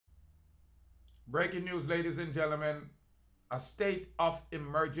Breaking news, ladies and gentlemen. A state of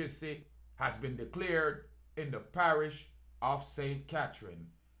emergency has been declared in the parish of St. Catherine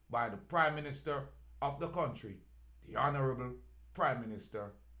by the Prime Minister of the country, the Honorable Prime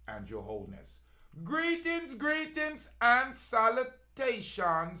Minister Andrew Holness. Greetings, greetings, and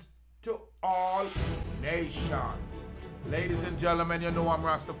salutations to all nations. Ladies and gentlemen, you know I'm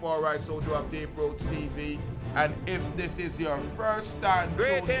Rastafari, soldier of Deep Roads TV. And if this is your first time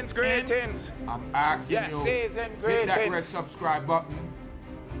greetings, in, I'm asking you, hit that red subscribe button.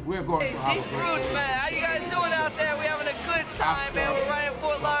 We're going to have a great Roots, man. How you guys doing out there? We're having a good time, man. We're running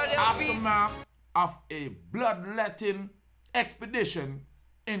Fort Lauderdale. Aftermath of a bloodletting expedition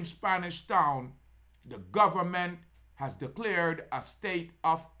in Spanish Town, the government has declared a state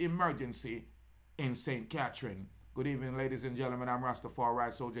of emergency in St. Catherine. Good evening, ladies and gentlemen. I'm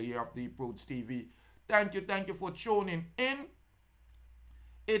Rastafari, soldier here of Deep Roads TV. Thank you for tuning in.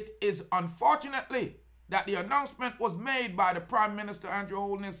 It is unfortunately that the announcement was made by the Prime Minister Andrew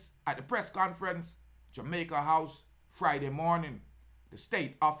Holness at the press conference, Jamaica House, Friday morning. The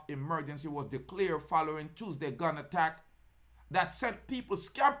state of emergency was declared following Tuesday gun attack that sent people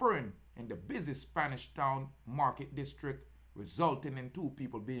scampering in the busy Spanish Town Market District, resulting in 2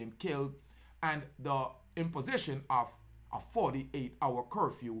 people being killed and the imposition of a 48-hour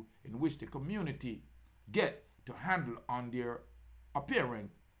curfew in which the community get to handle on their apparent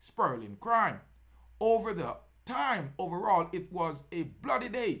spiraling crime. Over the time, overall, it was a bloody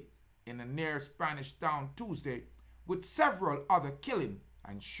day in the near Spanish Town Tuesday with several other killing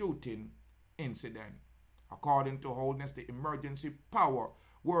and shooting incidents. According to Holness, the emergency power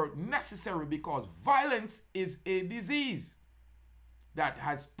were necessary because violence is a disease that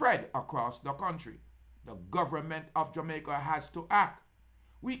has spread across the country. The government of Jamaica has to act.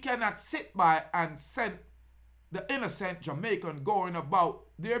 We cannot sit by and send the innocent Jamaican going about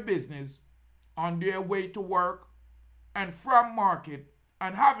their business on their way to work and from market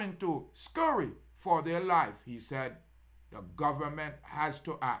and having to scurry for their life, he said. The government has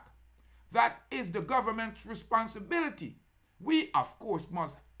to act. That is the government's responsibility. We, of course,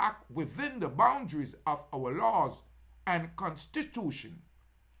 must act within the boundaries of our laws and constitution,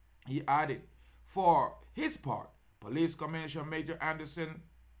 he added. For his part, Police Commissioner Major Anderson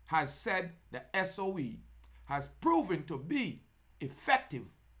has said the SOE has proven to be effective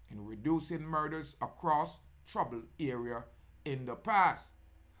in reducing murders across troubled area in the past.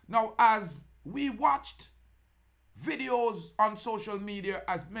 Now, as we watched videos on social media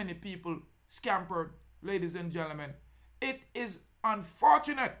as many people scampered, ladies and gentlemen, it is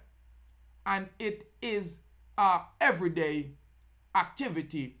unfortunate and it is a everyday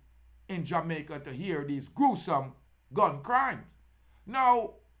activity in Jamaica to hear these gruesome gun crimes.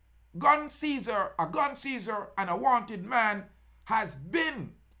 Now, a gun seizure and a wanted man has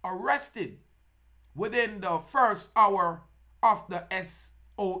been arrested within the first hour of the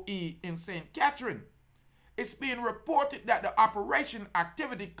SOE in St. Catherine. It's being reported that the operation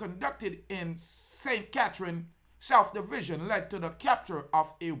activity conducted in St. Catherine South Division led to the capture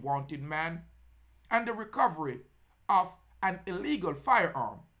of a wanted man and the recovery of an illegal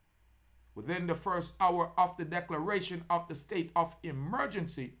firearm. Within the first hour of the declaration of the state of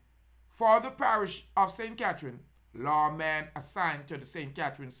emergency for the parish of St. Catherine, lawmen assigned to the St.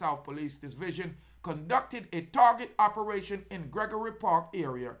 Catherine South Police Division conducted a target operation in Gregory Park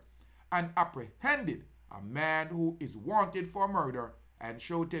area and apprehended a man who is wanted for murder and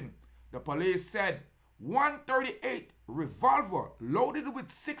shooting. The police said 138 revolver loaded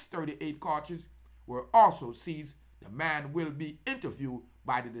with 638 cartridges were also seized. The man will be interviewed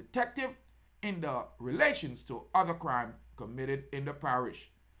by the detective in the relations to other crime committed in the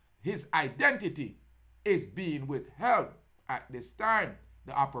parish. His identity is being withheld at this time.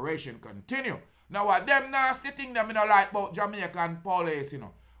 The operation continue. Now, what them nasty thing them don't like about Jamaican police,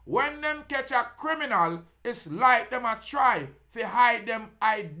 when them catch a criminal, it's like them a try to hide them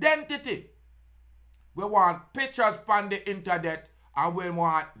identity. We want pictures on the internet and we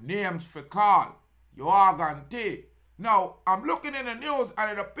want names for call. You are gonna take. Now, I'm looking in the news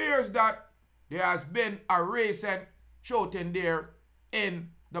and it appears that there has been a recent shooting there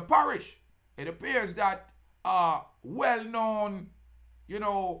in the parish. It appears that a well-known,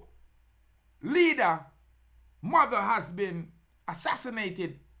 leader, mother has been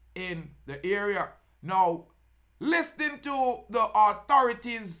assassinated in the area. Now, listening to the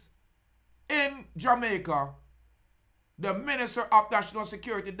authorities in Jamaica, the Minister of National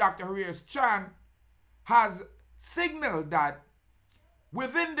Security, Dr. Harris Chan, has signaled that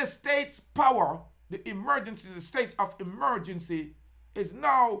within the state's power, the states of emergency is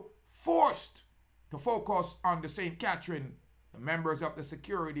now forced to focus on the St. Catherine. The members of the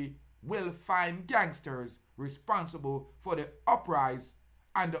security will find gangsters responsible for the uprise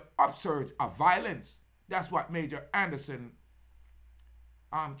and the upsurge of violence. That's what Major Anderson,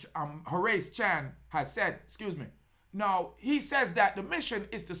 Horace Chan has said, excuse me. Now, he says that the mission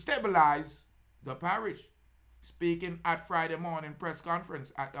is to stabilize the parish. Speaking at Friday morning press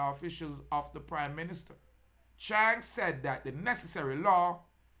conference at the officials of the Prime Minister, Chang said that the necessary law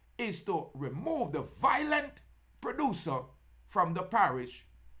is to remove the violent producer from the parish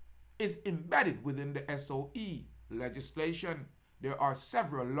is embedded within the SOE legislation. There are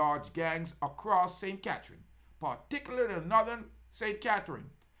several large gangs across St. Catherine, particularly the northern St. Catherine,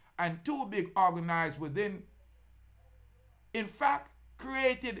 and two big organized within, in fact,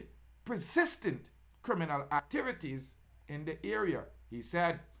 created persistent criminal activities in the area. He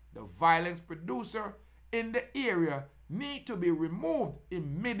said the violence producer in the area need to be removed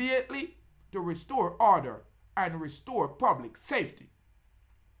immediately to restore order and restore public safety.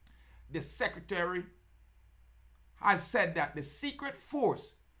 The secretary has said that the secret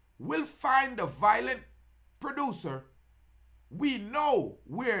force will find the violent producer. We know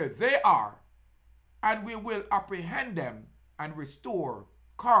where they are, and we will apprehend them and restore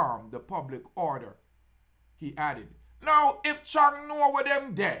calm the public order, he added. Now, if Chang know where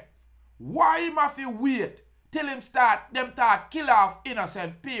them there, why him have to wait till them start kill off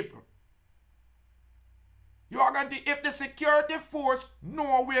innocent people? You are going to, if the security force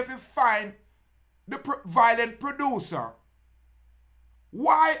know where to find the violent producer,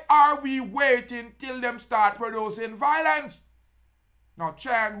 why are we waiting till them start producing violence? Now,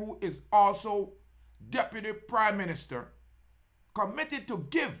 Chang, who is also Deputy Prime Minister, committed to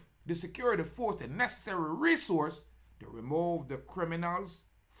give the security force the necessary resource to remove the criminals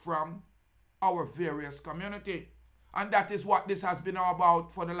from our various community. And that is what this has been all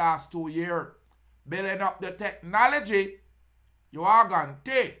about for the last 2 years. Building up the technology you are going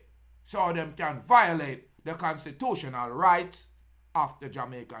to take so them can violate the constitutional rights of the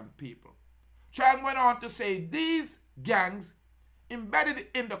Jamaican people. Chang went on to say these gangs embedded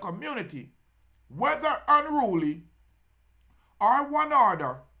in the community, whether unruly or one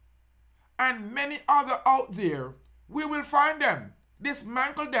order, and many other out there, we will find them,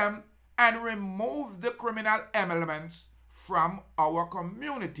 dismantle them, and remove the criminal elements from our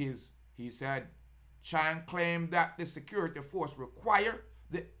communities, he said. Chang claimed that the security force require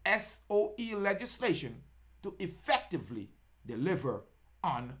the SOE legislation to effectively deliver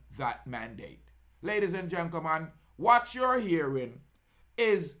on that mandate. Ladies and gentlemen, what you're hearing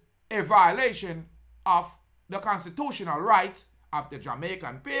is a violation of the constitutional rights of the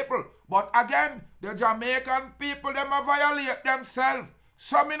Jamaican people. But again, the Jamaican people, them a violate themselves.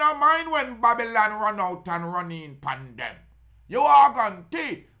 Some in a mind when Babylon run out and run in pan them. You are going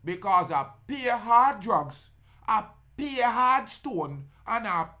to, because of pay hard drugs, a pay hard stone, and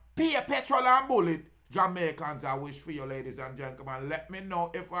a pay petrol and bullet, Jamaicans, I wish for you, ladies and gentlemen, let me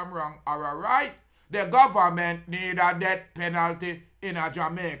know if I'm wrong or right. The government need a death penalty in a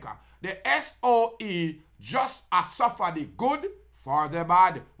Jamaica. The SOE just a suffer the good for the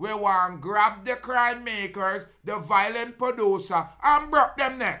bad. We want to grab the crime makers, the violent producer, and break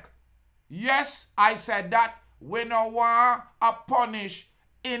them neck. Yes, I said that. We don't want to punish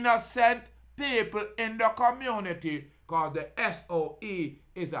innocent people in the community because the SOE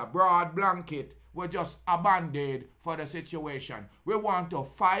is a broad blanket. We're just a band-aid for the situation. We want to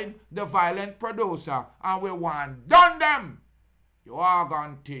find the violent producer and we want done them. You are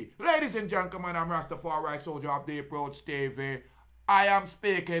going to. Ladies and gentlemen, I'm Rastafari, soldier of the approach TV. I am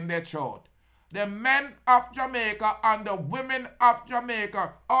speaking the truth. The men of Jamaica and the women of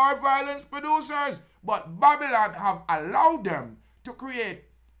Jamaica are violence producers, but Babylon have allowed them to create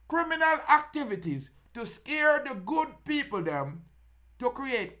criminal activities to scare the good people them, to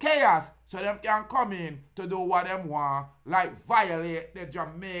create chaos so them can come in to do what them want, like violate the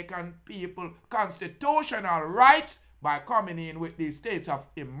Jamaican people constitutional rights by coming in with these states of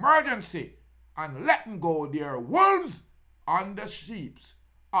emergency and letting go their wolves on the sheep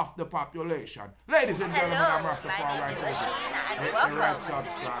of the population. Ladies and gentlemen, I'm Rastafari. Hit the red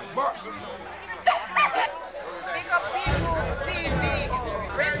subscribe button. Pick up the Roots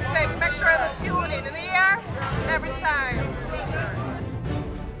TV. Respect, make sure to tune in the air every time.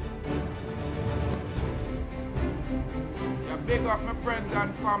 Yeah, big up my friends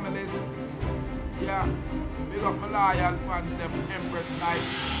and families. Yeah, big up my loyal fans, them Empress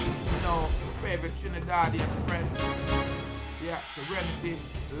Life. You know, my favorite Trinidadian friend. Yeah, Serenity,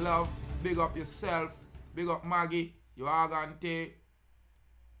 Love, big up yourself. Big up Maggie, you are going to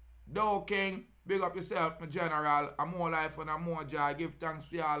Doe King, big up yourself, my general. A more life and a more joy. Give thanks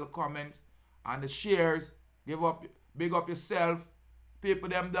for all the comments and the shares. Big up yourself. People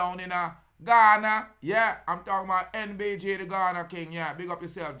them down in Ghana. Yeah, I'm talking about NBG, the Ghana King. Yeah, big up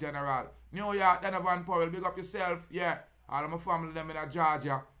yourself, General. New York, Donovan Powell, big up yourself. Yeah, all of my family them in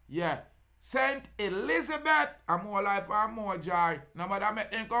Georgia. Yeah. St. Elizabeth, and more life and more joy. No matter me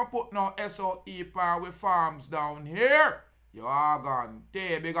ain't gonna put no SOE power with farms down here. You are gone.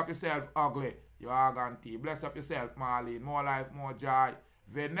 T, big up yourself, ugly. You are gone, T. Bless up yourself, Marlene. More life, more joy.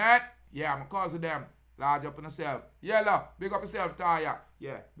 Vinette, yeah, I'm cousin them. Large up on yourself. Yellow, big up yourself, Taya.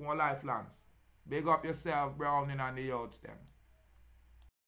 Yeah, more life, Lance. Big up yourself, Browning and the youths them.